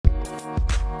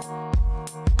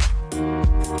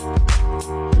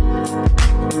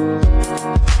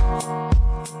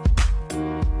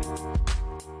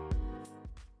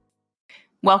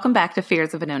Welcome back to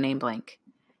Fears of a No-Name Blank.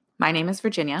 My name is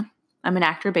Virginia. I'm an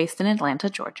actor based in Atlanta,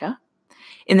 Georgia.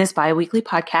 In this bi-weekly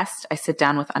podcast, I sit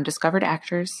down with undiscovered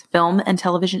actors, film and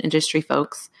television industry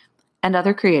folks, and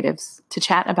other creatives to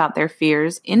chat about their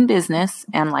fears in business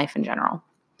and life in general.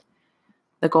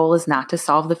 The goal is not to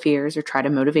solve the fears or try to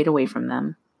motivate away from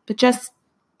them, but just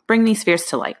bring these fears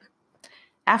to light.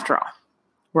 After all,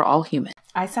 we're all human.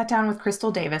 I sat down with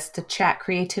Crystal Davis to chat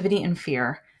creativity and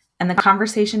fear, and the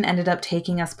conversation ended up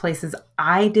taking us places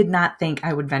I did not think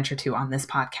I would venture to on this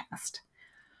podcast.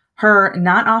 Her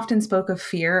not often spoke of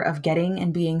fear of getting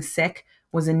and being sick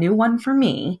was a new one for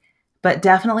me, but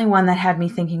definitely one that had me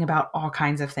thinking about all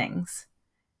kinds of things.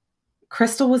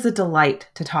 Crystal was a delight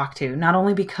to talk to, not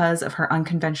only because of her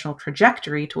unconventional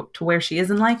trajectory to where she is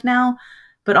in life now,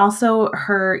 but also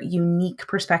her unique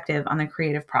perspective on the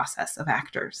creative process of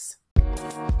actors.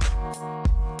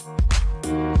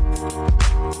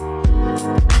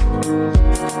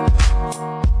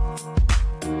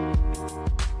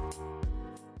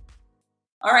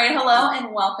 All right, hello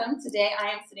and welcome. Today I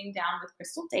am sitting down with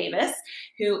Crystal Davis,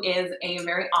 who is a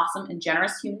very awesome and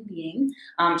generous human being.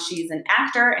 She's an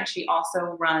actor and she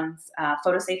also runs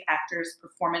PhotoSafe Actors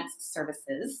Performance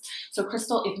Services. So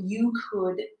Crystal, if you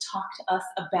could talk to us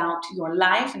about your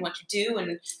life and what you do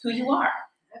and who you are.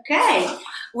 Okay.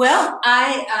 Well,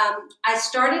 I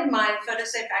started my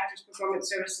PhotoSafe Actors Performance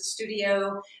Services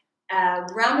studio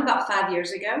around about 5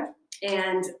 years ago,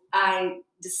 and I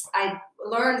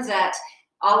learned that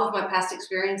all of my past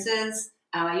experiences,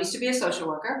 I used to be a social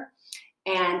worker,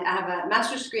 and I have a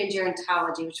master's degree in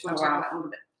gerontology, which we'll talk about in a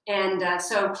little bit. And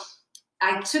so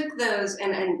I took those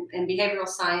and behavioral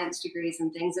science degrees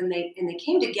and things, and they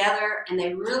came together, and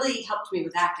they really helped me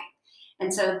with acting.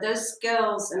 And so those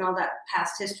skills and all that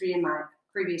past history in my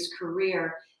previous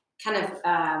career kind of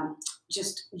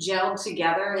just gelled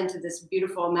together into this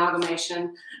beautiful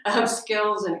amalgamation of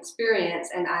skills and experience.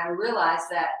 And I realized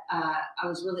that I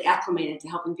was really acclimated to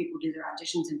helping people do their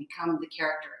auditions and become the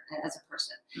character as a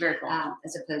person. Very cool.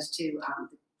 As opposed to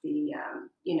the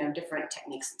different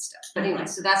techniques and stuff. But anyway,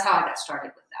 so that's how I got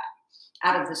started with that,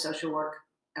 out of the social work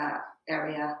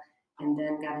area, and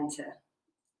then got into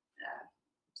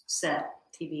set,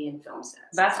 TV and film sets.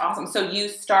 That's awesome. So you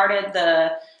started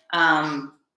the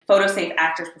PhotoSafe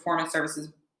Actors Performance Services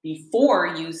before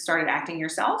you started acting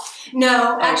yourself?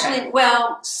 No, actually,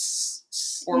 well,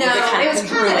 it's kind of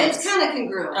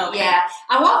congruent. Okay. Yeah,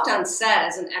 I walked on set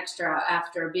as an extra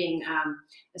after being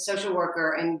a social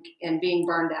worker and being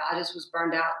burned out. I just was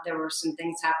burned out. There were some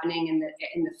things happening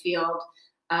in the field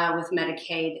with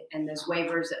Medicaid and those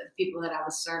waivers that the people that I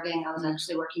was serving. I was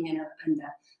actually working in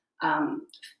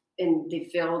the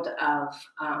field of,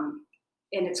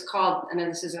 and it's called, I know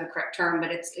this isn't a correct term,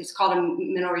 but it's called a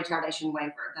mental retardation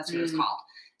waiver. That's what it's called.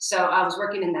 So I was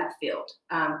working in that field,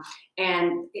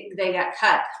 and they got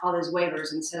cut, all those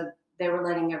waivers, and so they were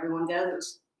letting everyone go that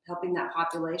was helping that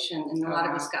population, and a lot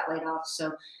of us got laid off.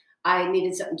 So I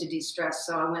needed something to de-stress,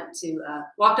 so I went to,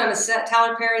 walked on a set,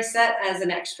 Tyler Perry set as an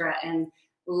extra, and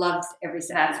loved every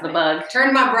second. That's the bug.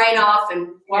 Turned my brain off and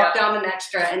walked on an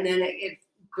extra, and then it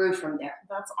grew from there.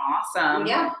 That's awesome.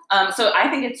 Yeah. So I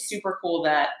think it's super cool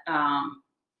that,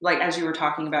 like as you were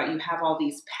talking about, you have all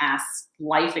these past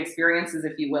life experiences,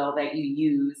 if you will, that you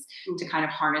use to kind of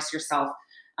harness yourself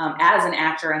as an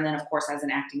actor, and then of course as an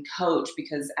acting coach,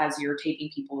 because as you're taking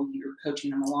people, you're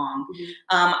coaching them along.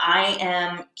 I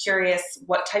am curious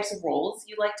what types of roles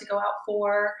you like to go out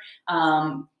for.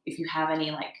 If you have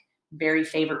any like very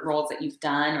favorite roles that you've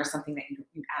done or something that you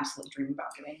absolutely dream about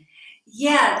doing.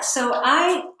 Yeah, so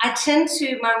I tend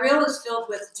to, my reel is filled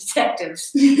with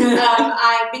detectives. And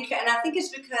I think it's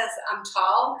because I'm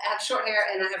tall, I have short hair,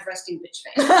 and I have resting bitch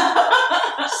face.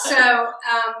 So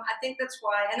I think that's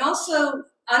why. And also,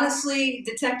 honestly,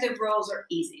 detective roles are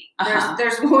easy.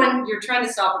 There's one, you're trying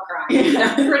to solve a crime.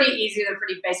 They're pretty easy, they're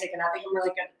pretty basic, and I think I'm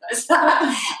really good at those.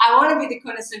 I want to be the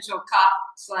quintessential cop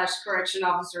 / correction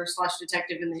officer /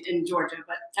 detective in Georgia,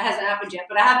 but that hasn't happened yet.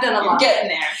 But I have done a lot. You're getting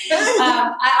there.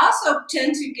 I also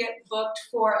tend to get booked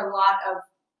for a lot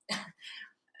of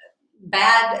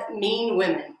bad, mean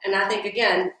women. And I think,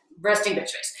 again, resting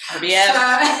bitch face. RBF.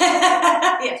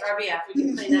 Yes, RBF. We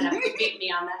can clean that up. You can beat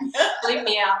me on that. Bleep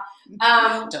me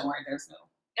out. Don't worry, there's no.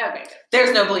 Okay, good.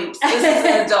 There's no bleeps. This is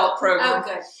an adult program. Oh,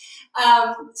 good.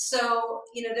 So,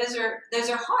 those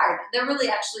are hard. They're really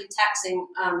actually taxing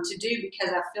to do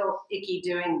because I feel icky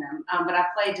doing them. But I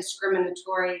play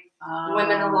discriminatory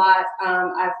women a lot.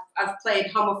 I've played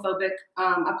homophobic.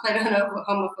 I played a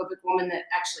homophobic woman that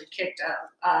actually kicked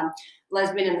a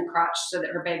lesbian in the crotch so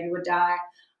that her baby would die.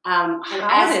 And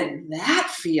How did that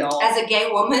feel? As a gay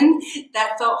woman,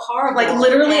 that felt horrible. Like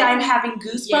literally, I'm having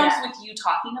goosebumps with you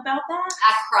talking about that.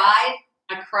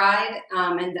 I cried,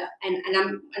 and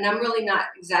I'm really not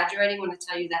exaggerating when I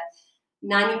tell you that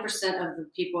 90% of the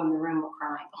people in the room were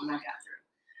crying when I got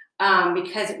through,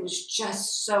 because it was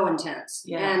just so intense.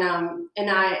 Yeah.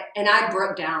 And I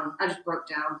broke down. I just broke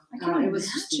down. It was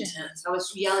just intense. I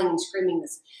was yelling and screaming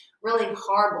this really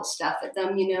horrible stuff at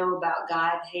them, about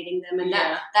God, hating them, and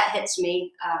that hits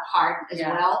me hard as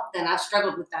well. And I've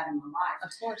struggled with that in my life,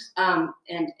 of course. And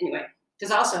anyway,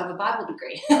 because I also have a Bible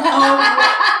degree.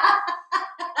 Oh,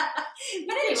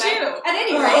 but anyway, at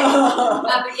any rate,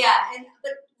 but yeah,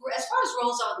 but as far as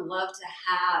roles I would love to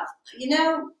have,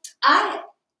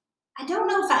 I don't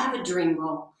know if I have a dream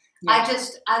role. Yeah.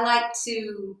 I like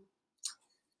to.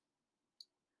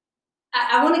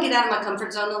 I want to get out of my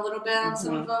comfort zone a little bit on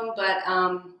some of them, but I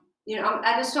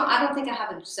don't think I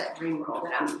have a set dream role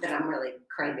that I'm really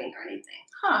craving or anything,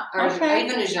 or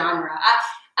even a genre.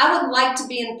 I would like to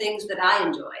be in things that I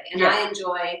enjoy, and I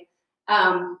enjoy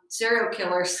serial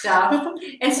killer stuff,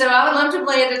 and so I would love to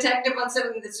play a detective on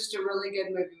something that's just a really good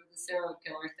movie with a serial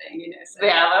killer thing, So.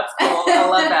 Yeah, that's cool. I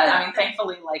love that. I mean,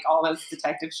 thankfully, like all those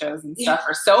detective shows and stuff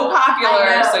are so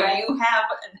popular, so you have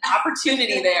an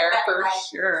opportunity there for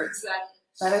sure. Exactly.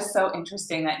 That is so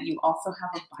interesting that you also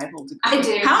have a Bible degree. I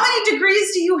do. How many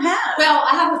degrees do you have? Well,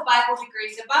 I have a Bible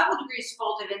degree. The Bible degree is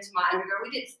folded into my undergrad.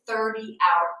 We did 30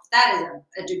 hours. That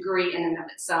is a degree in and of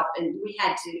itself, and we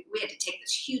had to take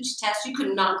this huge test. You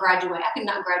could not graduate. I could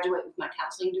not graduate with my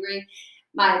counseling degree.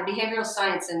 My behavioral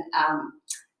science and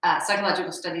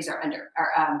psychological studies are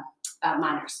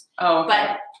minors. Oh,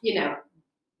 okay. But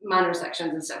minor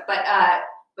sections and stuff. But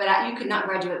you could not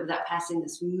graduate without passing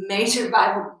this major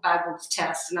Bible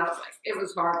test, and I was like, it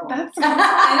was horrible. That's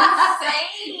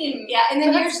insane. Yeah, and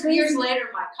then years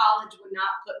later, my college would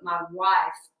not put my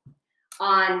wife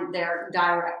on their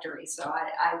directory, so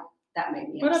I that made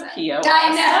me upset. What a PO. I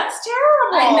know. That's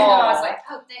terrible. I know. I was like,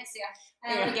 oh, thanks. Yeah,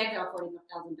 I only gave y'all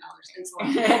 $45,000. Thanks a lot.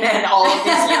 And then all of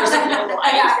these years of your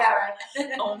life. Yeah,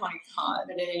 right. Oh my God.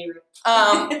 But at any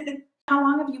rate, how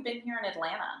long have you been here in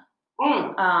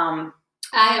Atlanta?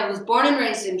 I was born and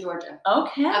raised in Georgia.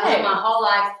 Okay. I've lived my whole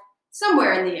life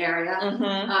somewhere in the area.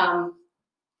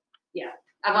 Yeah,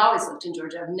 I've always lived in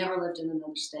Georgia. I've never lived in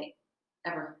another state,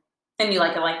 ever. And you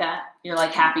like it like that? You're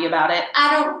like happy about it? I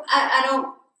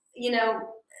don't,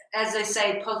 as they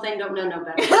say, po thing don't know no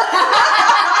better.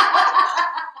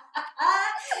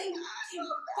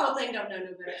 Po thing don't know no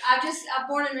better. I'm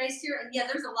born and raised here, and yeah,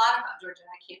 there's a lot about Georgia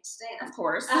I can't stand. Of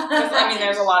course.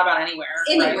 There's a lot about anywhere.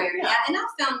 Anywhere, right? Yeah. And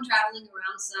I've found traveling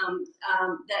around some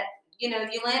that, you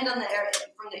land on from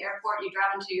the airport, you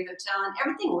drive into your hotel, and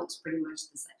everything looks pretty much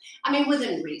the same. I mean,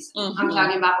 within reason. I'm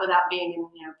talking about without being in,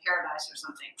 paradise or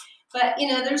something. But,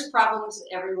 there's problems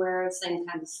everywhere, same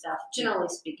kind of stuff, generally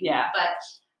speaking. Yeah. But,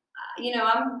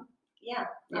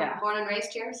 I'm born and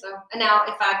raised here. So, and now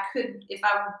if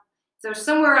there's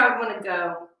somewhere I would want to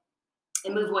go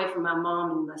and move away from my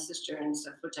mom and my sister and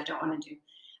stuff, which I don't want to do,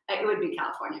 it would be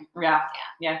California.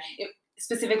 Yeah.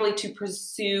 Specifically to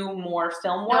pursue more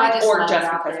film work, no, or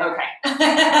just because? Okay,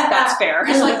 that's fair.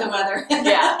 Just like the weather.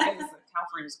 Yeah,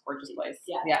 California's a gorgeous place.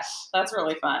 Yeah, that's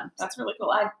really fun. That's really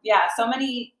cool. So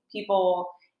many people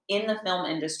in the film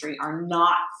industry are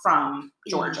not from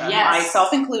Georgia,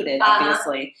 myself included,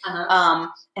 obviously.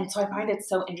 And so I find it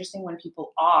so interesting when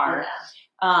people are.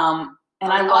 And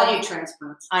I love you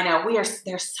transplants. I know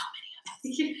there's so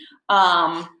many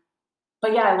of us.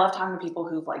 But yeah, I love talking to people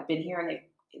who've like been here and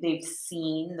they've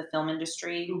seen the film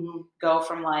industry go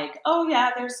from like, oh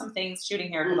yeah, there's some things shooting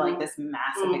here to like this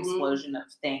massive explosion of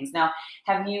things. Now,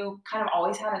 have you kind of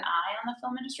always had an eye on the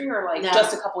film industry, or like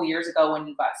just a couple years ago when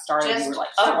you got started, you were like,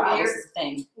 oh wow, this is a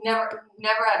thing? Never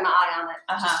had my eye on it.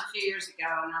 Just a few years ago,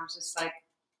 and I was just like,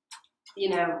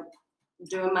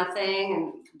 doing my thing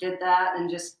and did that and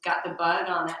just got the bug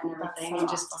on it and everything, and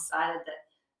just decided that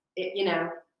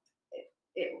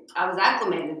I was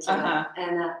acclimated to it.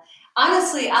 And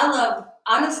honestly, I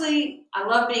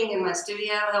love being in my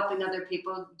studio helping other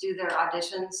people do their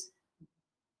auditions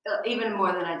even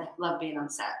more than I love being on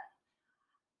set.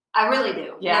 I really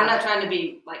do. Yeah. And I'm not trying to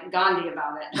be like Gandhi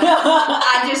about it. But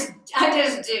I just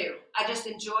do. I just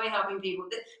enjoy helping people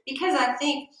because I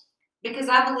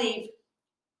believe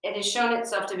it has shown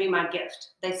itself to be my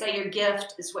gift. They say your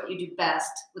gift is what you do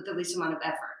best with the least amount of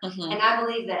effort. And I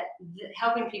believe that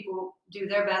helping people do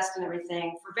their best and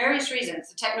everything for various reasons,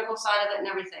 the technical side of it and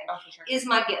everything, is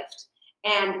my gift.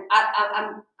 And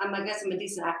I guess I'm a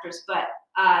decent actress, but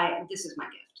this is my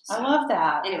gift. So, I love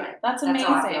that. Anyway, that's amazing.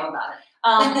 That's how I feel about it.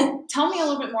 Tell me a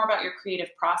little bit more about your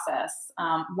creative process.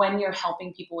 When you're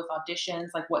helping people with auditions,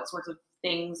 like what sorts of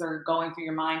things are going through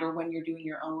your mind, or when you're doing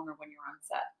your own, or when you're on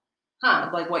set?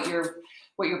 Like what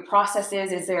your process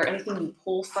is. Is there anything you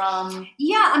pull from?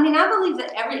 Yeah, I mean, I believe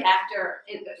that every actor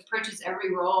approaches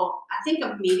every role. I think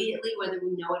immediately, whether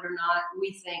we know it or not,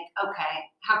 we think, okay,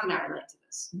 how can I relate to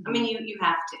this? Mm-hmm. I mean, you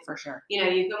have to. For sure.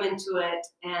 You go into it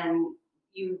and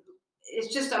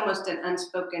it's just almost an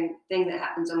unspoken thing that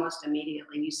happens almost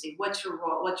immediately. You see, what's your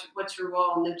role? What's your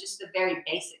role? And just the very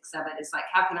basics of it is like,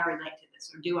 how can I relate to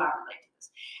this, or do I relate to this?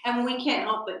 And we can't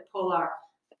help but pull our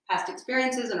past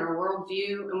experiences and our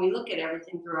worldview, and we look at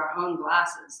everything through our own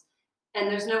glasses, and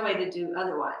there's no way to do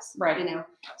otherwise, right?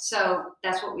 So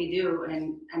that's what we do,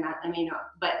 and I mean,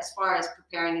 but as far as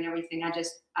preparing and everything,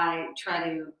 I try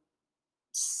to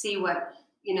see what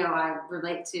I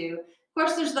relate to. Of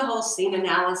course, there's the whole scene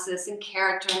analysis and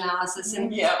character analysis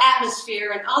and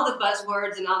atmosphere and all the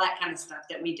buzzwords and all that kind of stuff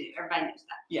that we do. Everybody knows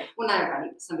that. Yeah. Well, not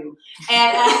everybody, but some people.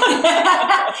 And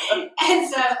and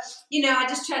so, I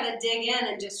just try to dig in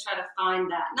and just try to find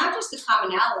that. Not just the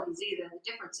commonalities either, the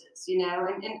differences,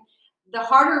 and the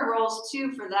harder roles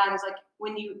too for that is like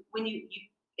when you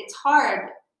it's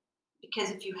hard.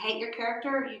 Because if you hate your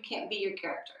character, you can't be your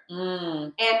character.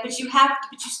 But you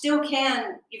still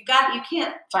can. You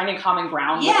can't finding common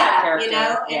ground with that character.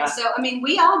 And so I mean,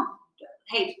 we all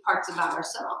hate parts about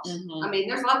ourselves. Mm-hmm. I mean,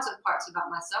 there's lots of parts about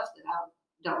myself that I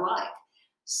don't like.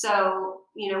 So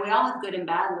we all have good and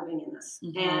bad living in us.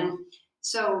 Mm-hmm. And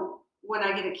so when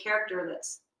I get a character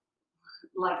that's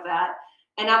like that,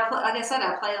 and like I said,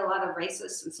 I play a lot of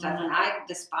racists and stuff, and I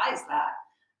despise that.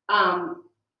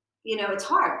 It's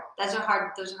hard. Those are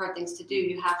hard things to do.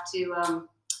 You have to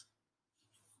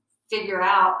figure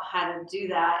out how to do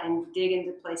that and dig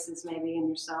into places maybe in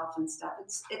yourself and stuff.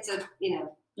 It's a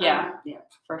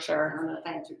for sure. I don't know if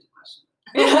I answered your question.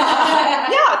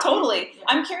 Yeah, totally. Yeah.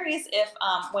 I'm curious if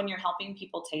when you're helping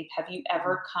people tape, have you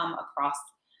ever come across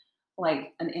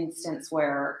like an instance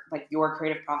where like your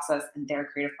creative process and their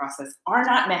creative process are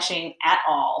not meshing at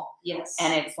all? Yes.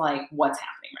 And it's like, what's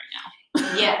happening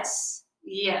right now?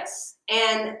 Yes.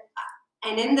 And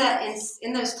in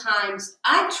those times,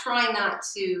 I try not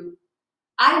to.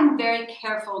 I'm very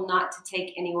careful not to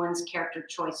take anyone's character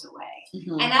choice away,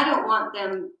 and I don't want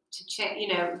them to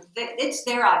change. It's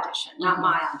their audition, not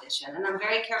my audition, and I'm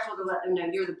very careful to let them know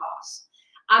you're the boss.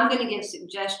 I'm going to give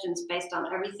suggestions based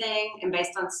on everything and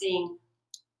based on seeing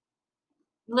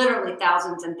literally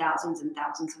thousands and thousands and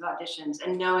thousands of auditions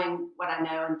and knowing what I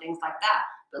know and things like that.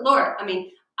 But Lord, I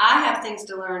mean, I have things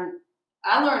to learn.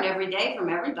 I learn every day from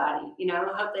everybody.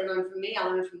 I hope they learn from me. I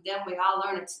learn from them. We all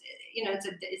learn.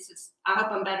 I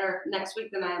hope I'm better next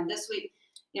week than I am this week,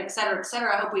 et cetera, et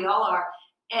cetera. I hope we all are.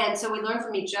 And so we learn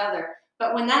from each other.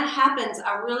 But when that happens,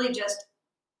 I really just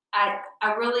I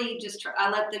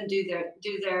let them do their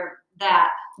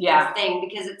thing,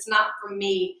 because it's not for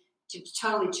me to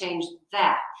totally change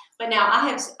that. But now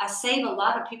I save a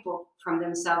lot of people from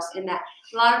themselves in that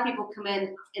a lot of people come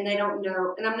in and they don't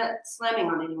know, and I'm not slamming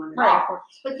on anyone at all,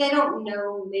 but they don't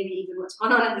know maybe even what's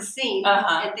going on in the scene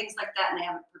and things like that, and they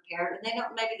haven't prepared, and they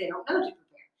don't know to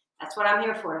prepare. That's what I'm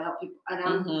here for, to help people,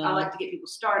 and I like to get people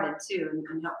started too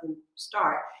and help them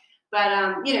start. But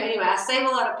anyway, I save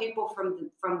a lot of people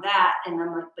from that, and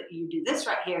I'm like, but you do this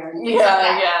right here, and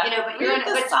but you're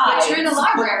in a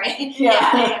library,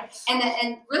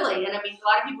 and really, and I mean, a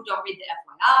lot of people don't read the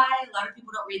FYI, a lot of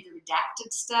people don't read the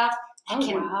redacted stuff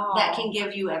that can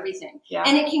give you everything,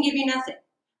 and it can give you nothing.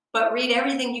 But read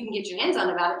everything you can get your hands on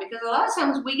about it, because a lot of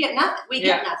times we get nothing.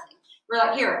 Get nothing. We're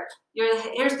like,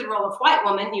 here's the role of white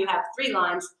woman. You have 3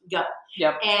 lines, go.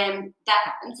 Yep. And that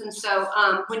happens. And so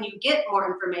when you get more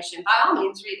information, by all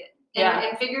means, read it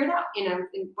and figure it out, and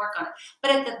work on it.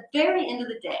 But at the very end of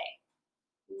the day,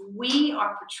 we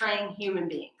are portraying human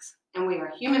beings, and we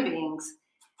are human beings,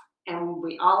 and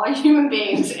we all are human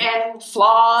beings, and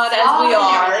flawed as we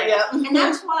are. Yep. And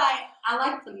that's why I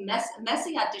like the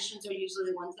messy auditions are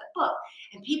usually the ones that book,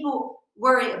 and people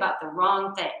worry about the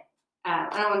wrong thing. I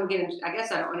don't want to get into. I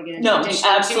guess I don't want to get into. No, you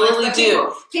absolutely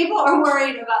do. People are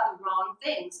worried about the wrong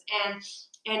things, and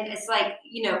it's like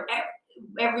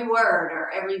every word or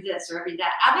every this or every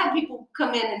that. I've had people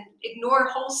come in and ignore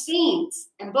whole scenes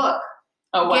and book.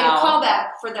 Oh wow! Get a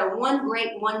callback for their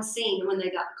one scene, and when they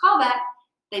got the callback,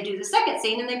 they do the second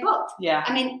scene and they booked. Yeah.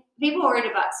 I mean, people are worried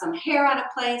about some hair out of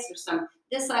place or some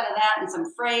this out of that and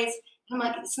some phrase. And I'm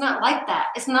like, it's not like that.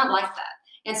 It's not like that.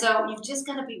 And so you've just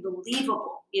got to be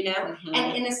believable, And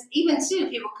it's even too,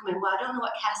 people come in, well, I don't know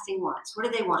what casting wants. What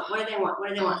do they want? What do they want? What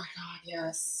do they want? Oh my God,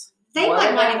 yes. They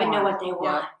might not even know what they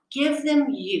want. Give them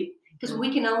you, because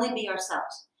we can only be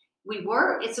ourselves. we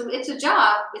work. It's a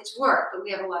job. It's work, but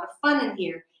we have a lot of fun in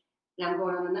here. And I'm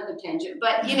going on another tangent,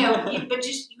 but you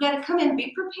got to come in,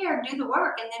 be prepared, do the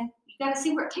work, and then you got to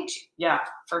see where it takes you. Yeah,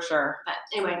 for sure. But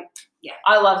anyway, yeah.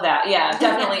 I love that. Yeah,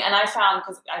 definitely. And I found,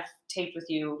 because I've taped with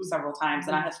you several times,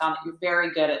 and I have found that you're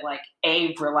very good at like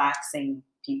relaxing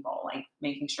people, like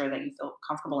making sure that you feel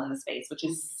comfortable in the space, which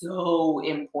is so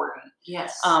important.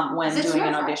 Yes. When doing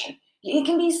an audition. It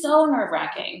can be so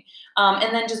nerve-wracking.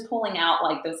 And then just pulling out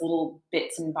like those little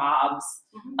bits and bobs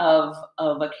of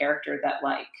a character that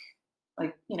like,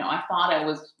 I thought I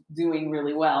was doing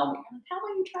really well, but you're like, how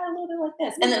about you try a little bit like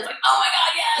this? And then it's like, oh my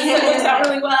God, yes, it works out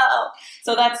really well.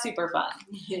 So that's super fun.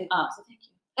 So thank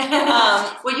you.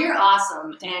 Well, you're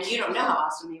awesome, and you don't know how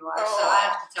awesome you are, so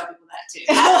I have to tell people that too.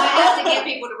 I have to get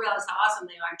people to realize how awesome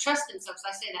they are and trust themselves.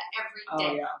 I say that every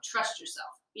day. Trust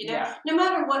yourself. No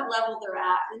matter what level they're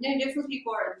at, and different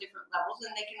people are at different levels,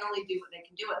 and they can only do what they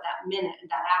can do at that minute and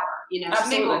that hour. Some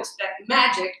people expect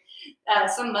magic.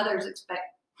 Some mothers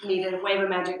expect me to wave a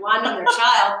magic wand on their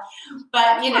child,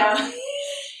 but we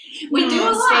do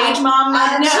a lot. Stage mom.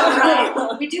 No, right?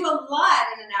 We do a lot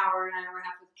in an hour and a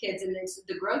half with kids, and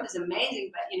the growth is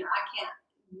amazing. But I can't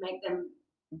make them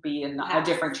be a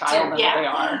different child than they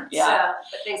are. Yeah, so,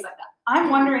 but things like that.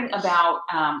 I'm wondering about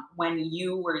when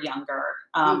you were younger.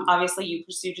 Obviously, you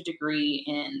pursued a degree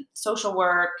in social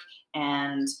work,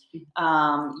 and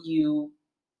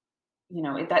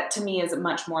that to me is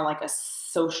much more like a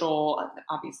social,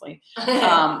 obviously,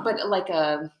 but like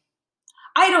I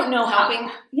don't know helping.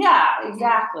 Yeah,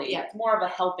 exactly. Yeah, it's more of a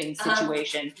helping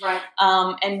situation. Right.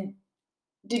 And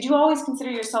did you always consider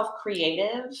yourself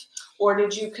creative, or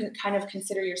did you kind of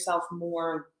consider yourself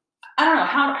more? I don't know.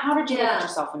 How did you look at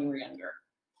yourself when you were younger?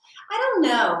 I don't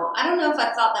know. I don't know if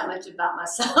I thought that much about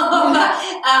myself.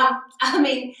 I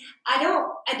mean, I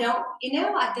don't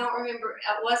remember.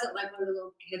 I wasn't like one of the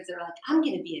little kids that are like, I'm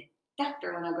going to be a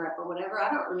doctor when I grow up or whatever. I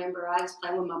don't remember. I was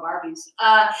playing with my Barbies.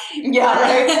 I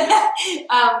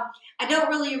don't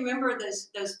really remember those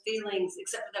feelings,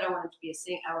 except for that I wanted to be a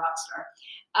rock star.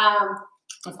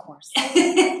 Of course. I still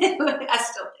think I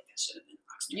should have been a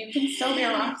rock star. You can still be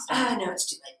a rock star. No, it's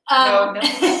too late.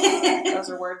 No. Those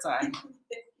are words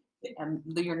and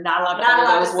you're not allowed to utter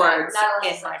those words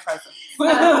in my presence.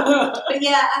 But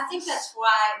yeah, I think that's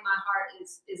why my heart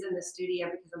is in the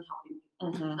studio, because I'm helping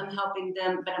people. I'm helping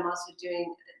them, but I'm also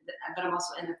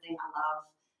in the thing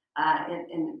I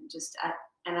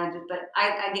love, but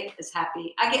I get as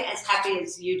happy. I get as happy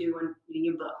as you do when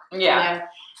you book. Yeah,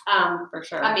 for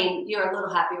sure. I mean, you're a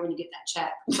little happier when you get that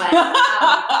check, but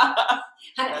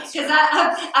because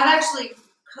I've actually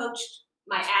coached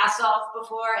my ass off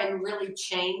before and really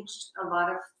changed a lot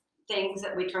of things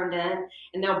that we turned in,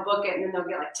 and they'll book it and then they'll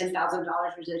get like $10,000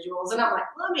 residuals, and I'm like,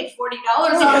 well, I made $40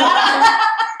 on that.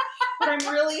 But I'm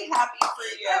really happy for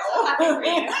you. I'm so happy for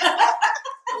you.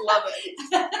 Love it.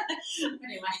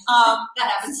 Anyway, that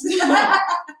happens.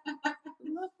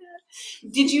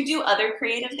 Did you do other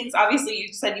creative things? Obviously,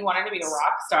 you said you wanted to be a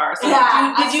rock star. So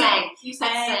I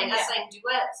sang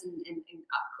duets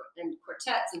and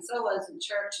quartets and solos in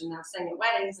church, and I sang at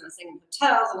weddings, and I sang in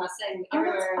hotels, and I sang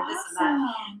everywhere, and this and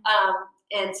that.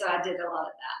 And so I did a lot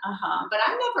of that. But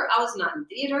I was not in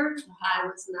theater. I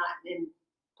was not in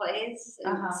plays as a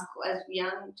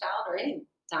young child or any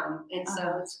time. And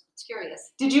so it's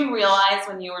curious. Did you realize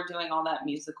when you were doing all that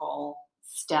musical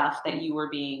stuff that you were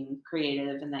being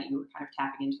creative and that you were kind of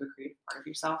tapping into a creative part of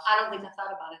yourself? I don't think I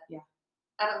thought about it. Yeah.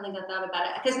 I don't think I thought about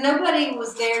it, because no one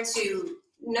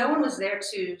was there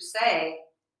to say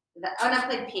that. Oh, and I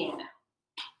played piano.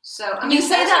 So you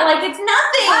say that like it's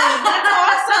nothing.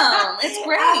 That's awesome. It's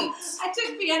great. I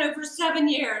took piano for 7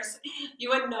 years. You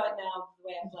wouldn't know it now the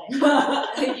way I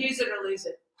play. Use it or lose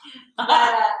it. But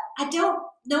I don't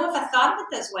know if I thought of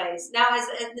it those ways. Now, as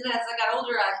I got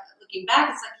older, looking back,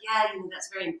 it's like, that's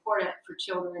very important for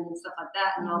children and stuff like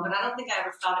that and all. But I don't think I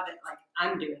ever thought of it like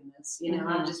I'm doing this.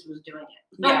 I just was doing it.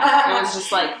 Yeah, it was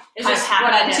just like it's kind just of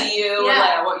happening to you,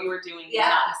 like what you were doing. Yeah.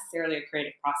 Not necessarily a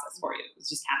creative process for you. It was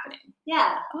just happening.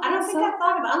 Yeah, I don't think I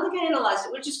thought about it. I don't think I analyzed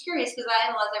it, which is curious because I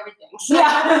analyze everything. So.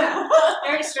 Yeah,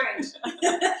 very strange.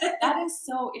 That is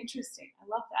so interesting. I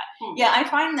love that. Yeah, I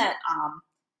find that.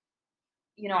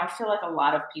 I feel like a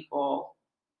lot of people,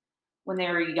 when they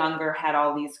were younger, had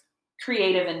all these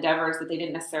creative endeavors that they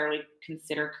didn't necessarily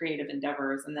consider creative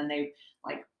endeavors, and then they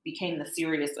became the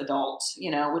serious adult,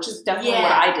 which is definitely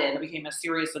what I did. I became a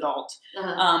serious adult,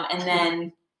 and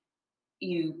then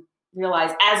you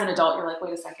realize as an adult, you're like,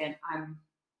 wait a second,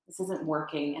 this isn't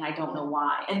working, and I don't know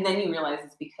why. And then you realize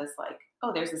it's because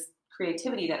there's this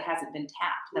creativity that hasn't been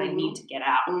tapped that I need to get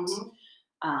out.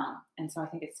 And so I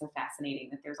think it's so fascinating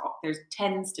that there's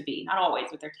tends to be, not always,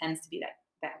 but there tends to be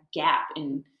that gap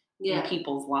in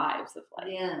people's lives of like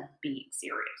being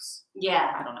serious.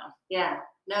 Yeah. I don't know. Yeah.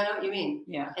 No, I know what you mean.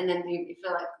 Yeah. And then you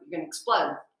feel like you're going to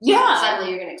explode. Yeah. Suddenly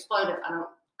you're going to explode if I don't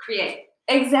create.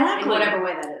 Exactly. In whatever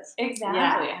way that is.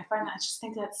 Exactly. Yeah. I just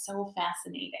think that's so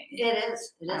fascinating. It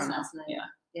is. It is fascinating. Yeah.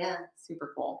 Yeah.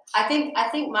 Super cool. I think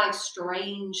my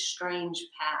strange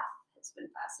path has been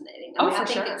fascinating. I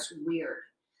think it's weird.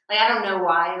 Like, I don't know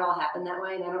why it all happened that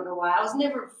way, and I don't know why. I was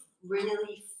never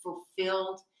really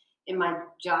fulfilled in my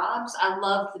jobs. I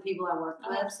loved the people I worked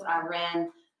with. Absolutely. I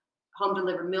ran home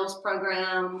delivered meals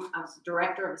program. I was the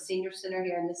director of a senior center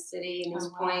here in this city, in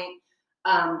East Point.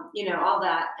 All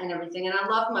that and everything. And I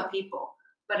loved my people,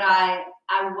 but I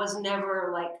was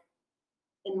never like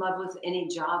in love with any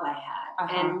job I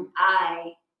had. And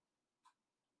I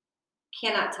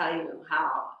cannot tell you how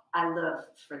I live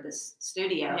for this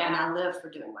studio, and I live for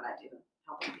doing what I do,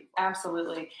 helping people.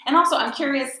 Absolutely. And also, I'm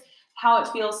curious how it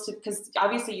feels because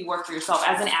obviously you work for yourself.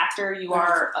 As an actor, you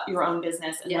are your own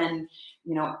business, and then,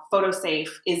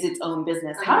 PhotoSafe is its own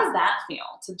business. How does that feel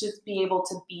to just be able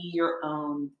to be your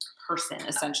own person,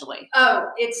 essentially?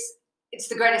 Oh, it's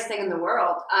the greatest thing in the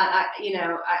world.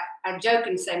 I joke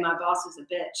and say my boss is a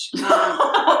bitch.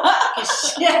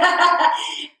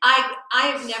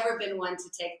 I have never been one to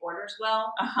take orders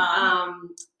well.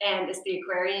 And it's the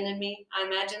Aquarian in me, I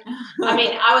imagine. I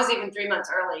mean, I was even 3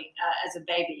 months early as a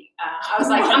baby. I was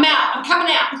like, I'm out. I'm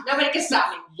coming out. Nobody can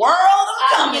stop me. World,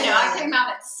 I'm coming. I came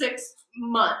out at 6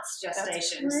 months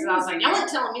gestation. So I was like, y'all ain't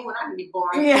telling me when I can be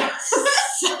born. Yeah.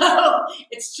 So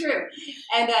it's true.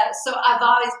 And so I've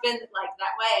always been like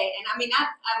that way. And I mean, I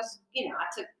was, I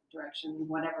took direction,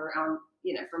 whatever,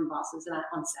 from bosses and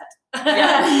on set.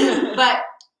 Yeah. But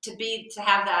to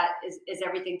have that is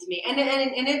everything to me. And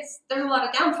there's a lot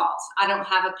of downfalls. I don't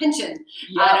have a pension.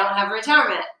 Yep. I don't have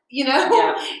retirement, Yep.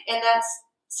 And that's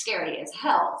scary as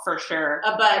hell. For sure.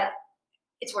 But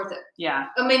it's worth it. Yeah.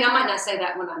 I mean, I might not say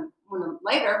that when I'm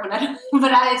later, but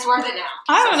it's worth it now.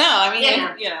 I don't know. I mean,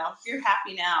 if you're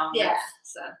happy now. Yeah.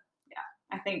 So. Yeah,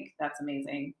 I think that's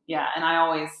amazing. Yeah, and I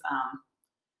always,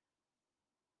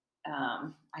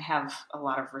 I have a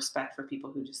lot of respect for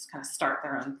people who just kind of start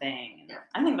their own thing. And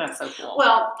I think that's so cool.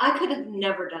 Well, I could have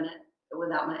never done it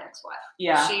without my ex-wife.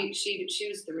 Yeah. She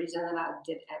was the reason that I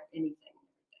did anything.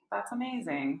 That's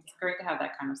amazing. It's great to have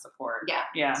that kind of support. Yeah.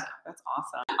 Yeah. So. That's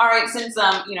awesome. All right. Since,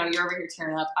 you're over here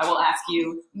tearing up, I will ask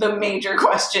you the major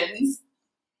questions.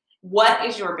 What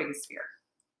is your biggest fear?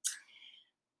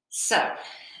 So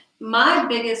my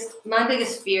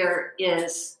biggest fear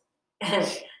is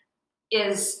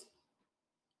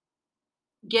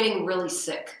getting really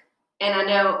sick. And I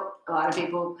know a lot of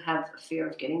people have a fear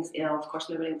of getting ill. Of course,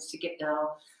 nobody wants to get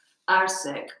ill or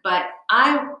sick, but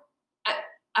I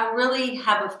really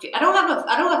have I don't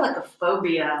have like a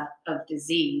phobia of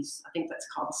disease. I think that's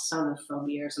called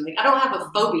sonophobia or something. I don't have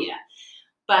a phobia,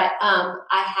 but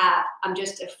I'm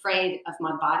just afraid of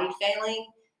my body failing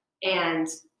and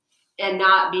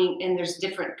not being, and there's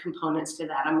different components to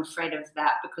that. I'm afraid of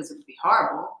that because it would be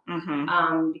horrible.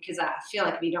 Mm-hmm. Because I feel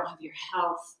like if you don't have your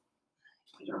health,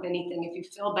 if you don't have anything, if you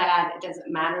feel bad, it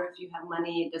doesn't matter if you have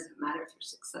money. It doesn't matter if you're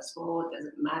successful. It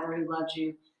doesn't matter who loves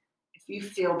you. If you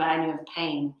feel bad and you have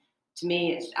pain, to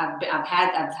me, I've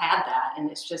had that, and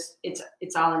it's just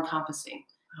it's all encompassing,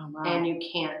 and you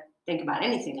can't think about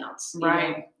anything else,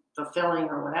 right? Fulfilling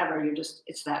or whatever.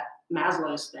 It's that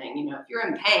Maslow's thing, if you're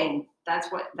in pain, that's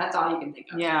all you can think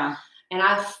of. Yeah. And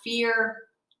I fear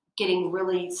getting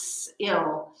really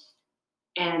ill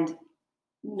and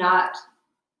not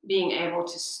being able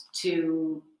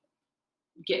to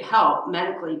get help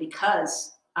medically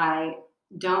because I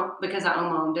own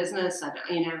my own business.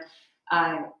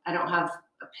 I don't have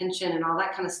a pension and all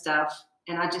that kind of stuff.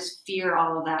 And I just fear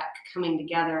all of that coming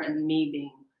together and me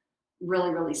being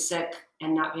really, really sick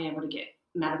and not being able to get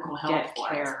medical help for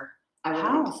care.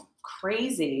 How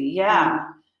crazy. Yeah.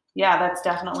 Yeah, that's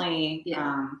definitely,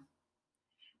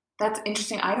 that's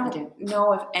interesting. I don't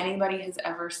know if anybody has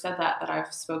ever said that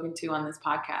I've spoken to on this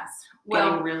podcast.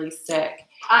 Getting really sick.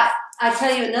 I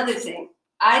tell you another thing.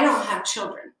 I don't have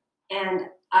children, and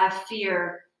I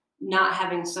fear not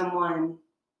having someone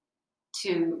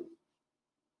to,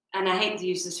 and I hate to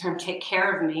use this term, take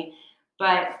care of me,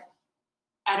 but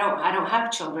I don't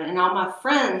have children, and all my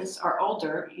friends are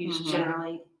older, usually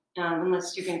generally,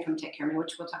 unless you're going to come take care of me,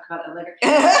 which we'll talk about that later.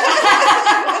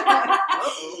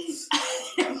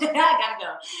 I gotta go.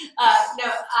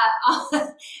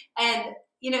 And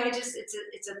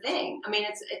it's a thing. I mean,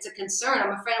 it's a concern.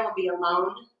 I'm afraid I will be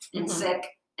alone and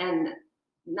sick and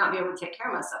not be able to take care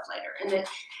of myself later. And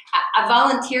I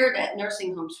volunteered at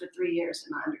nursing homes for 3 years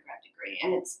in my undergrad degree,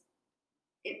 and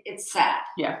it's sad.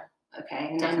 Yeah. Okay.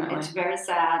 And Definitely. it's very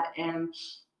sad. And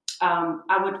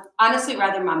I would honestly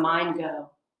rather my mind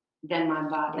go than my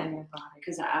body. Than your body.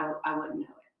 Because I wouldn't know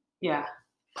it. Yeah.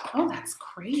 Oh, that's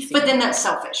crazy. But then that's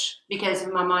selfish, because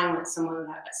if my mind went somewhere,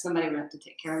 somebody would have to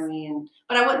take care of me,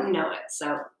 but I wouldn't know it.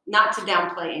 So not to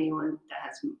downplay anyone that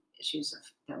has issues of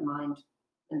their mind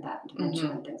and that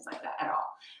dementia and things like that at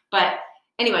all. But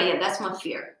anyway, yeah, that's my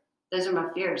fear. Those are my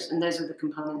fears, and those are the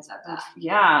components of that.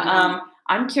 Yeah.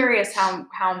 I'm curious how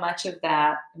much of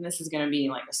that, and this is going to be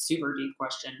like a super deep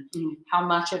question, how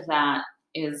much of that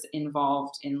is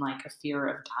involved in like a fear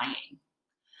of dying?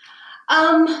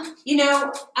 I'm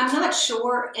not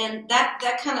sure. And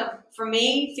that kind of, for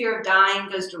me, fear of dying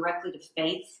goes directly to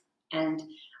faith. And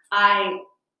I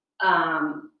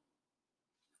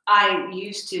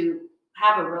used to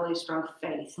have a really strong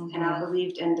faith, and I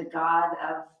believed in the God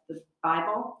of the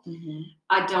Bible.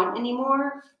 I don't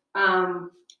anymore.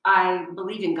 I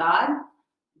believe in God,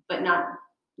 but not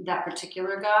that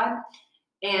particular God.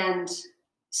 And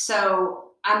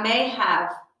so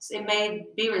it may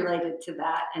be related to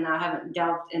that, and I haven't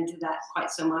delved into that quite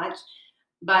so much,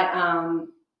 but,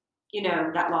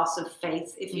 that loss of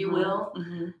faith, if you will.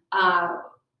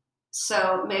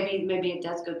 So maybe it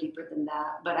does go deeper than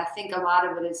that, but I think a lot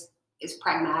of it is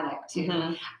pragmatic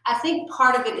too. I think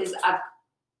part of it is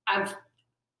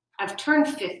I've turned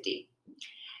 50,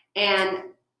 and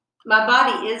my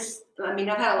body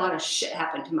I've had a lot of shit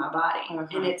happen to my body,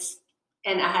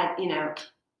 and I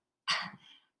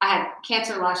had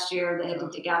cancer last year. They had to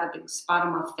dig out a big spot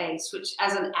on my face, which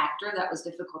as an actor, that was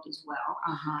difficult as well.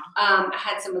 I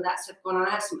had some of that stuff going on. I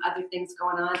have some other things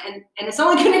going on, and it's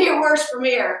only going to get worse from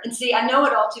here. And see, I know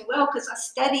it all too well because I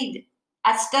studied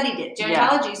it.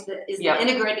 Gerontology is the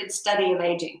integrated study of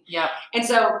aging. And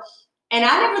so, and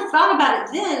I never thought about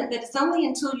it then, but it's only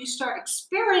until you start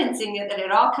experiencing it that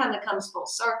it all kind of comes full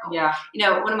circle.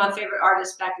 One of my favorite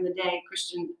artists back in the day,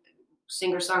 Christian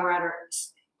singer-songwriter,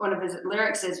 one of his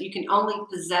lyrics is, you can only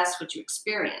possess what you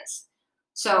experience.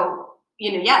 So,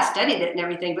 I studied it and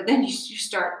everything, but then you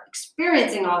start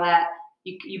experiencing all that,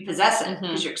 you possess it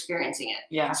because you're experiencing it.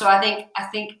 Yeah. So I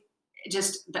think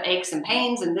just the aches and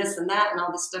pains and this and that and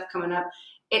all this stuff coming up,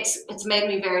 it's made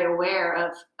me very aware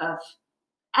of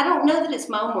I don't know that it's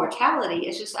my own mortality.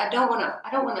 It's just I don't want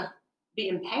to be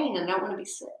in pain, and I don't want to be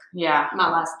sick. Yeah. On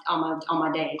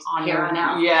my days here on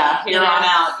out. Yeah, here on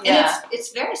out. Yeah. And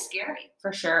it's very scary.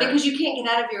 For sure. Because you can't get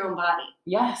out of your own body.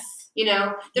 Yes.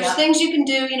 There's things you can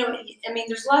do,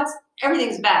 there's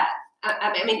everything's bad.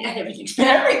 Everything's bad.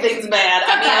 Everything's bad.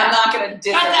 I'm not going to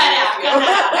disagree. Cut that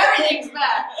out. Everything's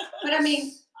bad. But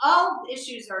all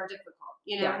issues are difficult.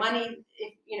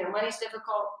 Money's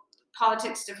difficult,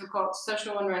 politics difficult,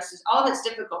 social unrest is all that's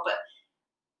difficult. But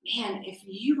man, if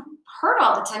you hurt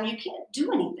all the time, you can't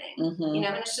do anything.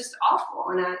 And it's just awful.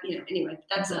 And anyway,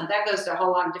 that goes to a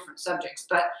whole lot of different subjects.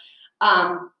 But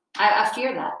I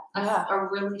fear that. I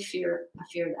really fear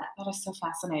that. That is so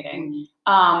fascinating.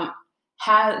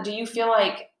 Do you feel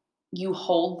like you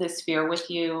hold this fear with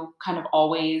you kind of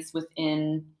always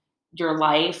within your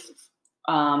life,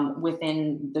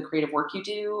 within the creative work you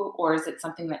do, or is it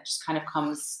something that just kind of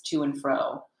comes to and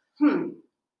fro?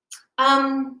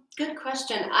 Good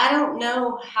question. I don't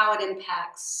know how it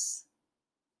impacts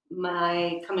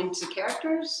my coming to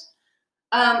characters.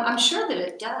 I'm sure that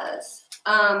it does.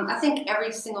 I think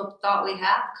every single thought we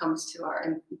have comes to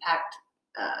our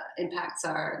impacts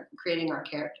our creating our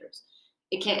characters.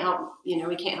 It can't help,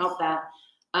 we can't help that.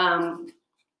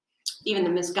 Even the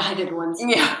misguided ones,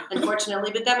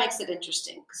 unfortunately, but that makes it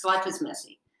interesting because life is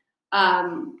messy.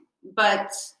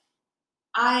 But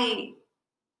I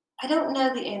don't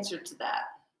know the answer to that,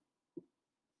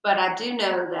 but I do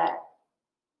know that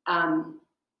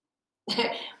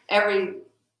every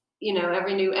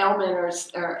new ailment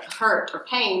or hurt or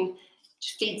pain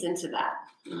feeds into that.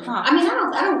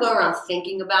 I don't go around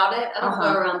thinking about it. I don't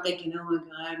go around thinking, oh my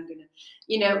God, I'm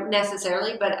gonna,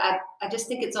 necessarily. But I just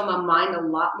think it's on my mind a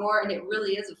lot more, and it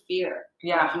really is a fear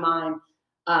of mine.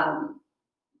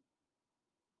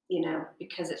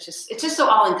 Because it's just so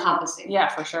all encompassing. Yeah,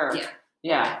 for sure.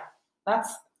 Yeah.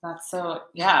 That's so.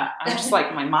 Yeah, I'm just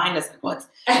like my mind is like,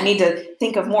 I need to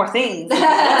think of more things. What's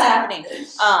happening?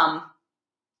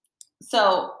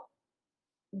 So,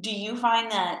 do you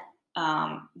find that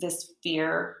this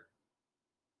fear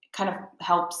kind of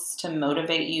helps to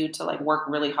motivate you to like work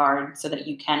really hard so that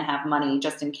you can have money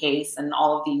just in case, and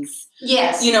all of these,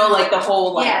 Yes. like the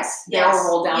whole like barrel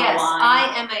roll down the line.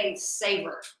 I am a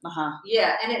saver.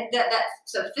 Yeah, and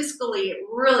so fiscally it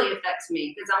really affects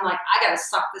me because I'm like, I gotta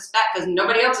suck this back because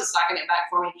nobody else is sucking it back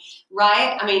for me,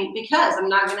 right? I mean, because I'm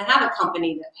not gonna have a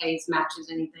company that matches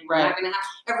anything. Right. I'm not gonna have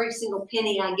every single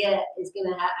penny I get is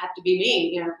gonna have to be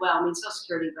me. Well, I mean, Social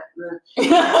Security, but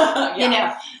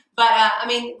But I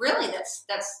mean, really, that's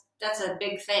a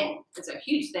big thing. It's a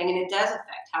huge thing, and it does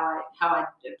affect how I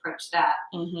approach that.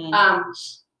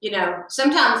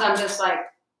 Sometimes I'm just like,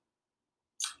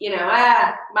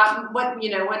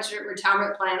 what's your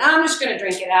retirement plan? I'm just going to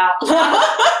drink it out.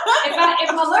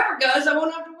 if my liver goes, I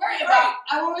won't have to worry about.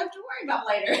 I won't have to worry about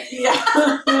later. Yeah,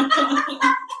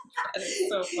 that is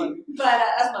so funny. But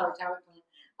that's my retirement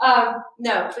plan.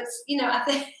 No, but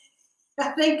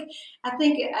I think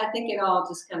it all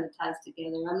just kind of ties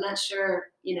together. I'm not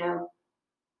sure, Yeah,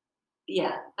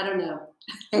 I don't know.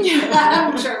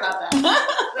 I'm not sure about that.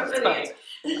 That's funny.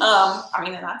 I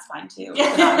mean, and that's fine too.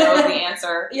 To not know the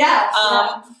answer. Yeah.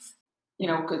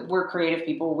 Because we're creative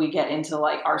people, we get into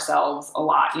like ourselves a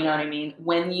lot. You know what I mean?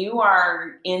 When you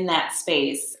are in that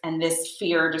space and this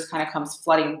fear just kind of comes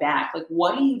flooding back, like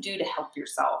what do you do to help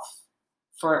yourself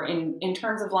in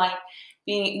terms of like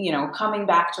being, coming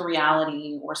back to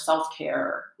reality or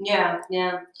self-care? Yeah.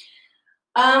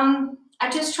 I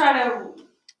just try to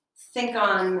think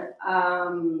on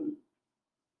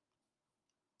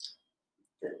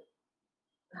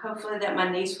hopefully that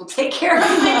my niece will take care of me.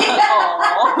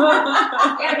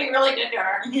 I gotta be really good to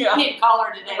her. Yeah. I need to call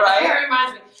her today. Right. It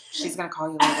reminds me. She's gonna call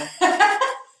you later.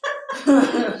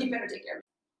 You better take care of me.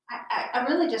 I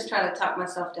really just try to talk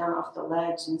myself down off the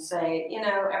ledge and say,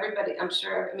 everybody,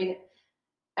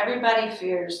 everybody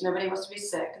fears, nobody wants to be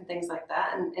sick and things like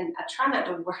that. And I try not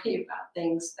to worry about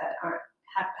things that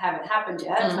haven't happened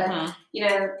yet. Mm-hmm. But,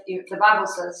 the Bible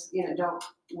says, don't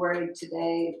worry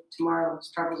today,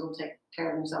 tomorrow's troubles will take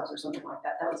care of themselves or something like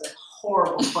that. That was a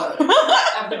horrible quote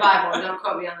of the Bible. Don't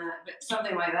quote me on that, but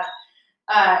something like that.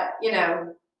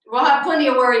 We'll have plenty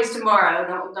of worries tomorrow.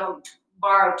 Don't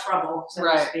borrow trouble, so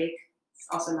to speak. It's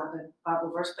also not the Bible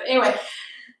verse, but anyway,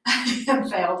 I'm a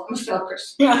failed Christian.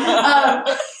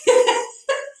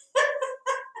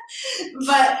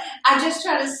 But I just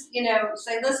try to,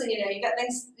 say, listen, you got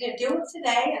things, deal with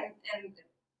today and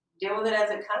deal with it as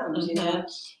it comes. Mm-hmm.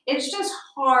 It's just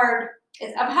hard.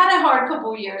 I've had a hard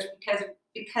couple of years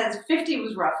because 50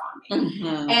 was rough on me,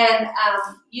 mm-hmm. and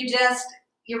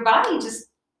your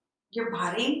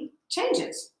body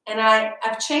changes, and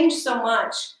I've changed so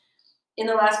much in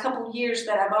the last couple of years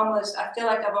that I feel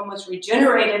like I've almost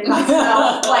regenerated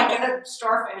myself like a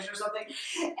starfish or something,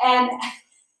 and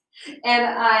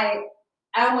I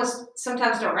almost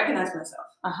sometimes don't recognize myself.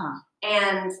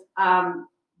 And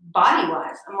body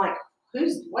wise, I'm like, I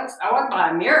walk by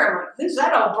a mirror, I'm like, who's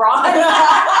that old broad?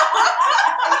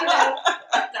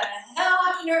 What the hell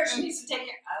happened to her? She needs to take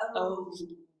care. Oh.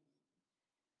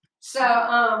 So,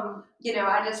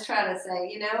 I just try to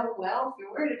say, well, if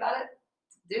you're worried about it,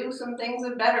 do some things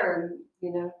that better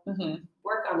and, mm-hmm.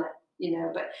 work on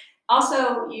it, but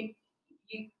also you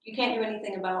can't do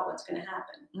anything about what's going to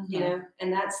happen, mm-hmm.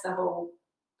 And that's the whole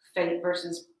fate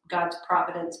versus God's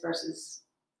providence versus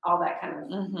all that kind of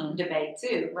mm-hmm. debate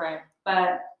too. Right.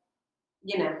 But,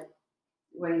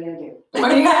 what are you going to do? What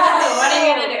are you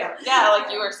going to do? Yeah, like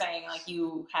you were saying, like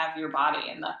you have your body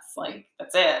and that's it.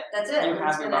 That's it. You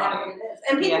have your body.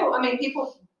 And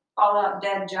people fall out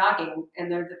dead jogging and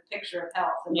they're the picture of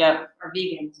health and are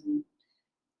vegans and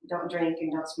don't drink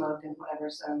and don't smoke and whatever.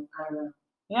 So I don't know.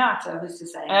 Yeah. So who's to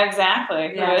say?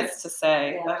 Exactly. Yeah. Who is to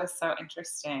say? Yeah. That is so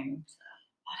interesting.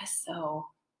 That is so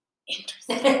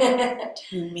interesting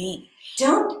to me.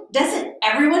 Doesn't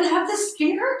everyone have this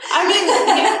fear? I mean,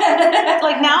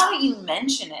 like now that you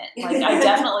mention it, like I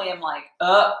definitely am like,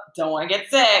 don't want to get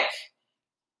sick.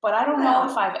 But I don't know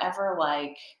if I've ever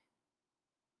like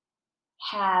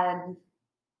I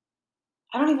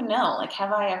don't even know, like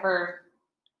have I ever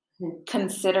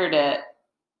considered it?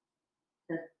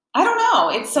 I don't know.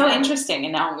 It's so interesting,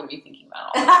 and now I'm going to be thinking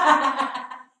about it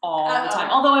all the time.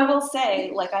 Although I will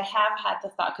say, like, I have had the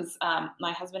thought, because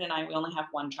my husband and I, we only have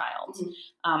one child. Mm-hmm.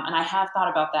 And I have thought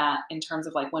about that in terms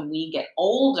of, like, when we get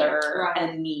older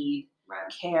and need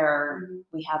care, mm-hmm.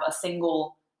 we have a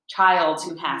single child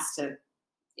who has to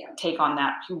take on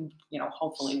that, who,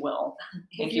 hopefully will.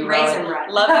 If you raise him right.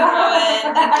 Love you,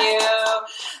 Rowan. Thank you.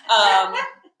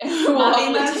 Who will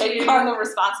hopefully take on the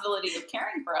responsibility of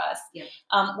caring for us. Yeah.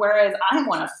 Whereas I'm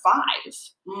one of 5.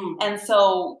 Mm. And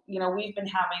so, we've been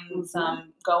having mm-hmm.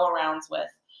 some go-arounds with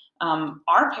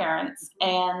our parents,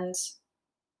 and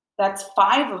that's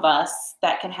 5 of us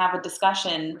that can have a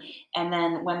discussion. Right. And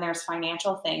then when there's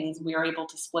financial things, we are able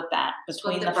to split that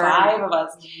between the burden. 5 of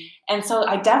us. And so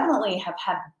I definitely have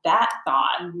had that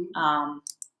thought.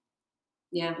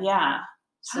 Yeah.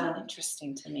 So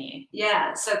interesting to me.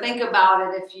 Yeah. So think about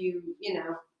it if you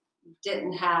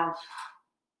didn't have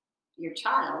your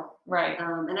child. Right.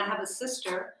 And I have a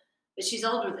sister, but she's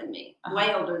older than me,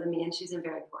 way older than me, and she's in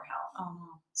very poor health. Oh,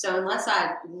 no. So unless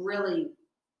I really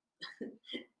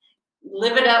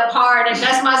live it up hard and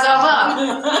mess myself up,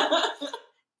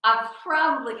 I'm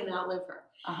probably going to outlive her.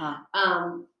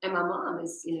 And my mom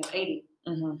is, 80.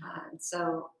 And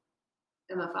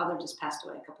my father just passed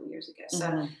away a couple of years ago. So,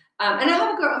 and I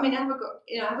have a girl. I have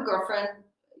a girlfriend.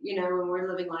 And we're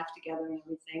living life together and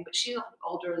everything. But she's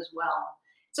older as well.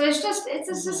 So it's just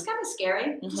kind of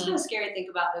scary. It's just kind of scary to think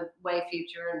about the way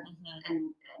future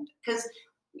and because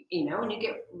when you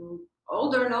get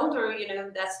older and older,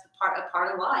 that's a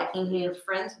part of life. Your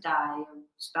friends die, your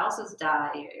spouses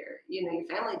die, your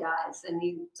family dies, and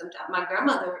sometimes my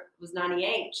grandmother was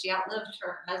 98. She outlived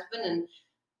her husband and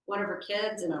one of her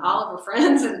kids and all of her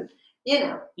friends, and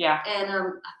And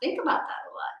I think about that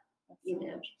a lot.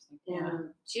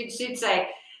 And she'd say,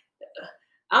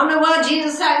 I don't know why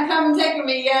Jesus hadn't come and taken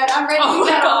me yet. I'm ready to go.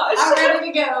 Gosh. I'm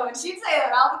ready to go. And she'd say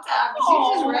that all the time. She's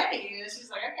just ready.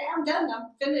 She's like, okay, I'm done.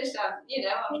 I'm finished. I've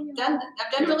done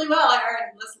really well.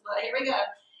 And listen, here we go.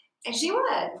 And she would.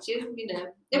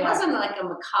 It wasn't like a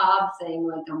macabre thing,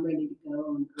 like I'm ready to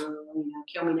go and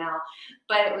kill me now.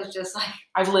 But it was just like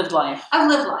I've lived life.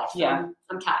 Yeah.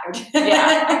 I'm tired.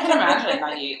 Yeah, I can imagine at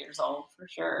 98 years old for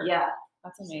sure. Yeah.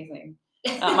 That's amazing.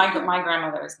 My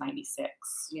grandmother is 96.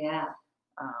 Yeah.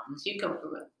 So you come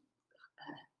from a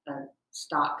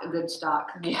good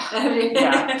stock.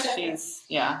 Yeah.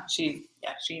 She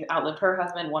outlived her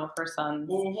husband, one of her sons.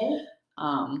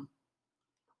 And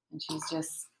she's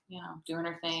just, doing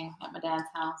her thing at my dad's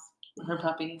house with her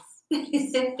puppies. Rocking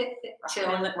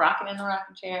in the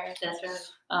rocking chair. That's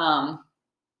right.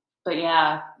 But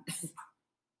yeah, it's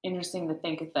interesting to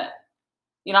think that,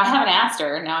 I haven't asked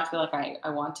her. Now I feel like I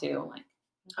want to.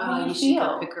 Like, you should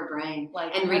go pick her brain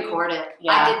and record it.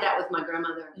 Yeah. I did that with my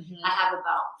grandmother. I have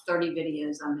about 30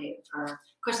 videos I made of her.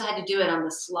 Of course, I had to do it on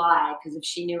the slide because if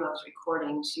she knew I was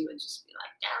recording, she would just be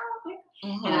like, "No."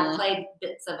 And I played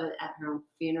bits of it at her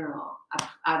funeral.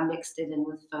 I mixed it in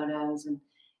with photos, and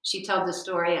she told the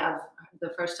story of the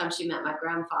first time she met my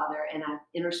grandfather, and I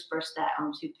interspersed that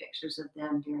onto pictures of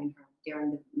them during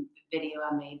the video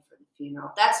I made for the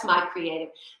funeral. That's my creative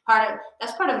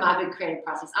that's part of my big creative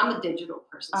process. I'm a digital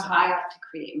person, so I like to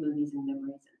create movies and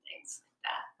memories and things like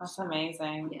that. That's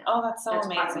amazing. Yeah. Oh, that's That's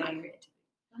amazing. part of my creativity.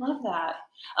 I love that.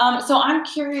 So I'm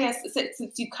curious,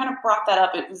 since you kind of brought that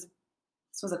up, this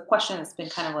was a question that's been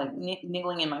kind of like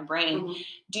niggling in my brain.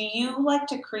 Do you like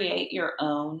to create your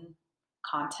own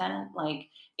content? Like,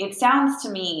 it sounds to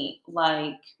me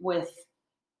like with,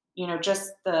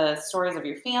 just the stories of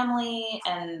your family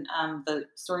and the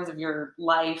stories of your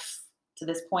life to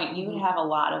this point, you have a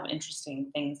lot of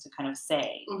interesting things to kind of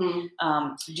say.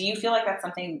 Do you feel like that's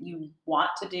something you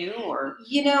want to do, or?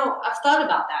 I've thought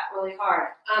about that really hard.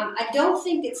 I don't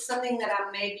think it's something that I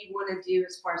maybe want to do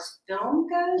as far as film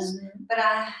goes, but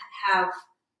I have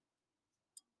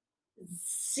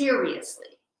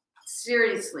seriously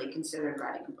considered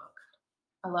writing a book.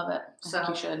 I love it. I think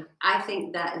you should. I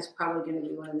think that is probably going to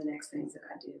be one of the next things that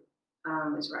I do,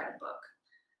 is write a book.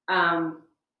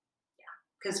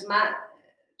 Because my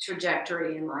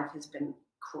trajectory in life has been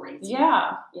crazy.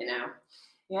 Yeah.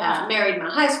 Married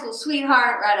my high school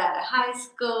sweetheart right out of high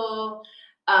school.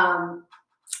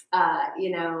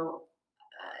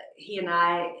 He and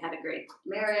I had a great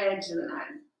marriage, and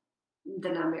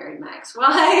then I married my ex-wife.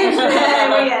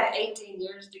 And we had 18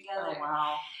 years together. Oh,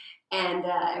 wow. And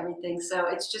everything. So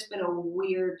it's just been a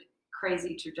weird,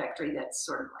 crazy trajectory that's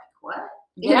sort of like, what?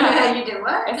 Yeah. You did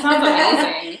what? It sounds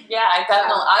amazing. Yeah, I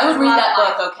definitely. I would read that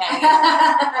book, okay?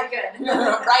 Good.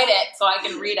 Write it so I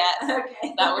can read it.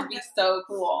 Okay. That would be so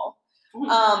cool.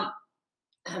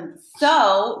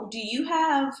 So do you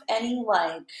have any,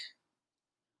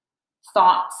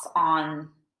 thoughts on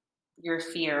your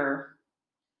fear?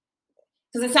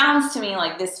 Because it sounds to me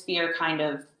like this fear kind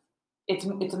of, it's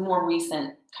a more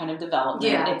recent kind of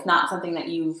development. Yeah. It's not something that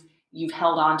you've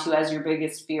held on to as your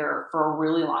biggest fear for a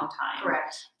really long time.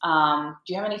 Correct.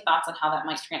 Do you have any thoughts on how that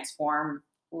might transform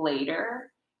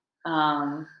later,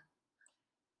 as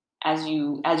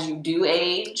you do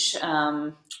age,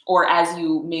 or as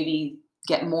you maybe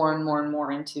get more and more and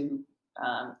more into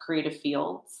creative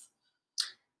fields?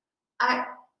 I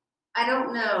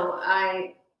don't know.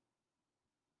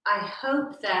 I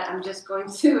hope that I'm just going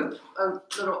through a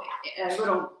little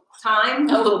time,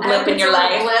 A little blip in your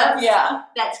life. Yeah,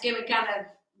 that's going to kind of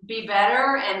be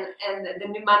better, and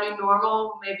my new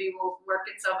normal maybe will work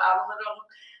itself out a little.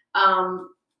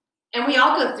 And we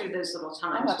all go through those little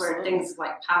times where things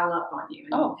like pile up on you,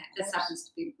 and this happens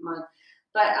to be mine.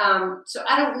 But so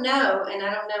I don't know, and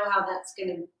I don't know how that's going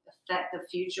to affect the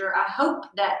future. I hope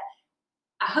that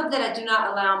I do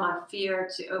not allow my fear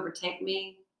to overtake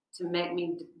me, to make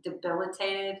me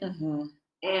debilitated,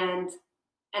 and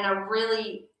I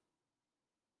really,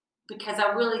 because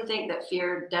I really think that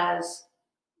fear does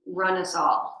run us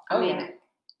all. I mean,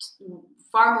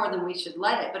 far more than we should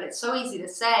let it. But it's so easy to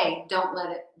say, don't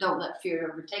let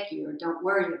fear overtake you, or don't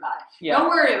worry about it. Yeah. Don't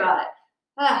worry about it.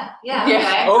 Okay.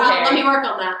 Let me work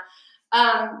on that.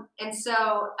 And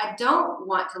so I don't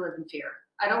want to live in fear.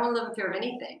 I don't want to live in fear of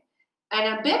anything.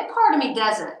 And a big part of me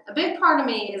doesn't. A big part of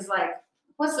me is like,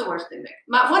 what's the worst thing?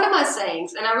 One of my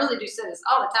sayings, and I really do say this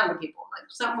all the time to people, like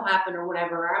something will happen or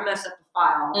whatever, or I mess up a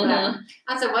file or whatever.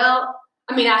 I said, well,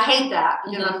 I mean, I hate that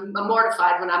because I'm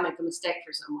mortified when I make a mistake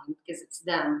for someone because it's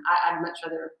them. I'd much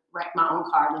rather wreck my own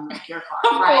car than wreck your car.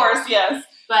 Of course, yes.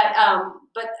 But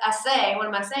I say, one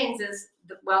of my sayings is,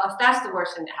 well, if that's the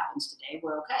worst thing that happens today,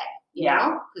 we're okay. You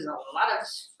know, because a lot of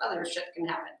other shit can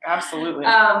happen. Absolutely.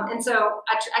 And so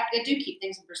I do keep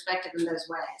things in perspective in those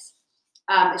ways.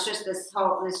 It's just this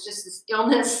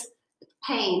illness,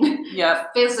 pain,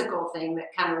 physical thing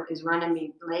that kind of is running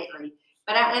me lately.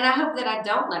 But I hope that I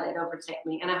don't let it overtake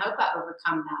me, and I hope I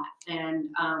overcome that, and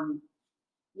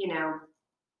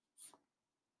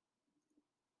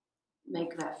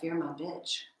make that fear my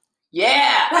bitch.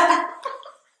 Yeah.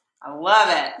 I love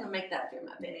it. I'm gonna make that fear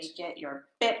my bitch. Make it your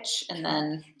bitch, and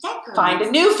then find a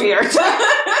new fear.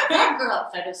 That girl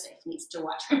at PhotoSafe needs to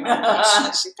watch her language.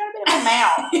 She's got a bit of a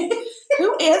mouth.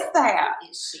 Who is that?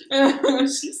 Who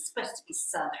is she? She's supposed to be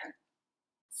Southern.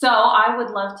 So I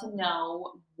would love to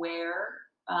know where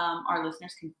our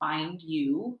listeners can find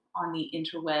you on the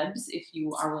interwebs, if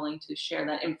you are willing to share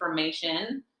that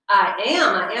information. I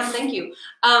am. Thank you.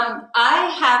 I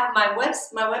have my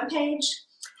webpage.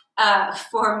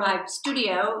 For my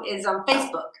studio is on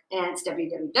Facebook, and it's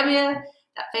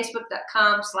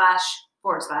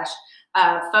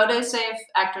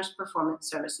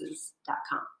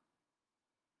www.facebook.com/photosafeactorsperformanceservices.com.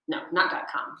 No, not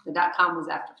 .com. The .com was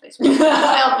after Facebook.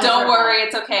 Don't worry,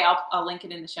 it's okay. I'll link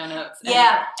it in the show notes.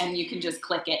 And you can just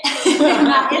click it.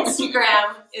 My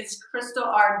Instagram is Crystal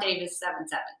R. Davis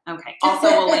 77. Okay. Also,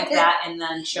 we'll link that in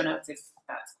the show notes if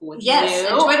that's cool with you. Yes,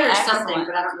 and Twitter is something,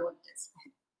 but I don't know what it is.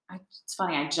 It's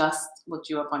funny, I just looked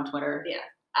you up on Twitter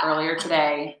earlier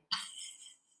today,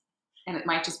 and it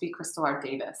might just be Crystal R.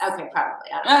 Davis. Okay,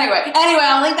 probably. Anyway,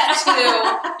 I'll link that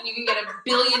too, and you can get a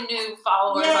billion new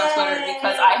followers on Twitter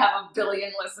because I have a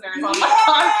billion listeners on my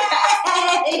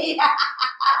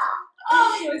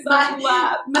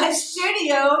podcast. My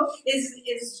studio is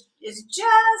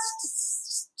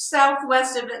just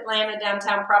southwest of Atlanta,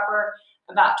 downtown proper,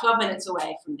 about 12 minutes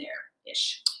away from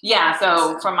there-ish. Yeah,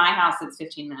 so from my house, it's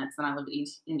 15 minutes, and I live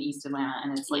in East Atlanta,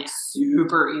 and it's like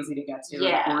super easy to get to.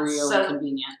 Yeah, really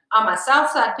convenient. On my south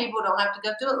side, people don't have to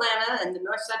go to Atlanta, and the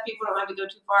north side, people don't have to go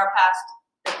too far past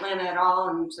Atlanta at all,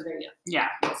 and so there you go. Yeah,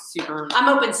 it's super. I'm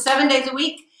open 7 days a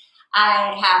week.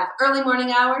 I have early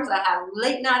morning hours. I have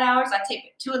late night hours. I tape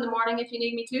at 2 a.m. if you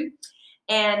need me to.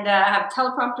 And I have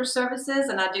teleprompter services,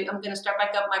 and I'm going to start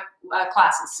back up my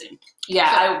classes soon.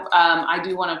 Yeah, so, I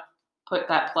do want to put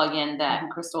that plug in that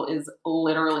Crystal is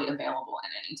literally available at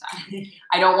any time.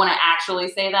 I don't want to actually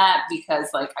say that because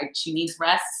she needs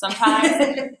rest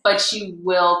sometimes, but she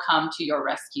will come to your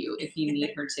rescue if you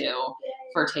need her to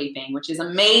for taping, which is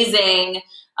amazing.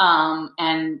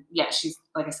 And yeah, she's,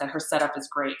 like I said, her setup is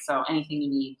great. So anything you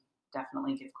need,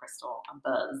 definitely give Crystal a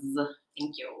buzz.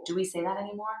 Thank you. Do we say that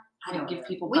anymore? I don't give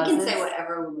people buzzes? We can say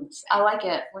whatever we want to say. I like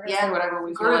it. We're going to say whatever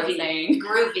we feel like saying.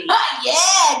 Groovy.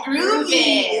 Yeah, groovy.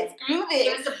 It's groovy.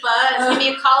 Give us a buzz. Give me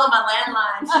a call on my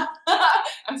landline.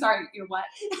 I'm sorry, you're what?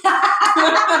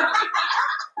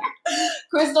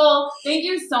 Crystal, thank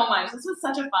you so much. This was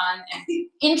such a fun and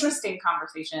interesting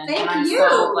conversation. Thank and you.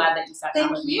 I'm so glad that you sat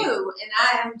down with me. Thank you. And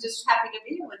I am just happy to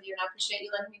be here with you, and I appreciate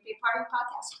you letting me be a part of your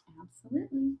podcast.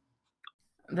 Absolutely.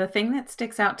 The thing that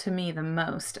sticks out to me the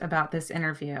most about this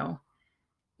interview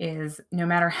is no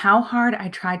matter how hard I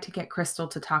tried to get Crystal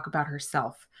to talk about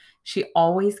herself, she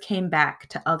always came back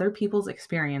to other people's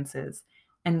experiences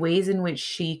and ways in which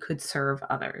she could serve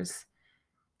others.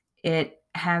 It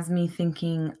has me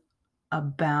thinking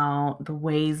about the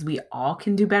ways we all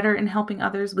can do better in helping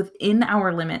others within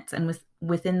our limits and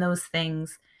within those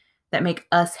things that make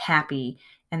us happy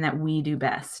and that we do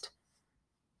best.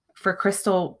 For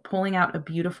Crystal, pulling out a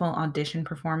beautiful audition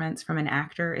performance from an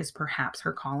actor is perhaps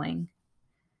her calling.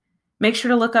 Make sure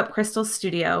to look up Crystal's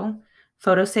studio,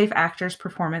 PhotoSafe Actors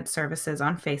Performance Services,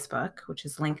 on Facebook, which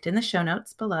is linked in the show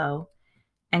notes below,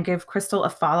 and give Crystal a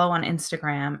follow on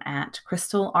Instagram at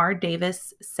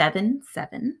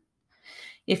CrystalRDavis77.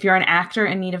 If you're an actor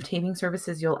in need of taping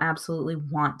services, you'll absolutely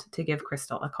want to give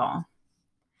Crystal a call.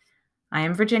 I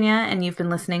am Virginia, and you've been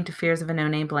listening to Fears of a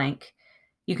No-Name Blank.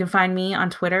 You can find me on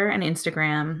Twitter and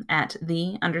Instagram at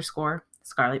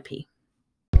 @the_Scarlett P.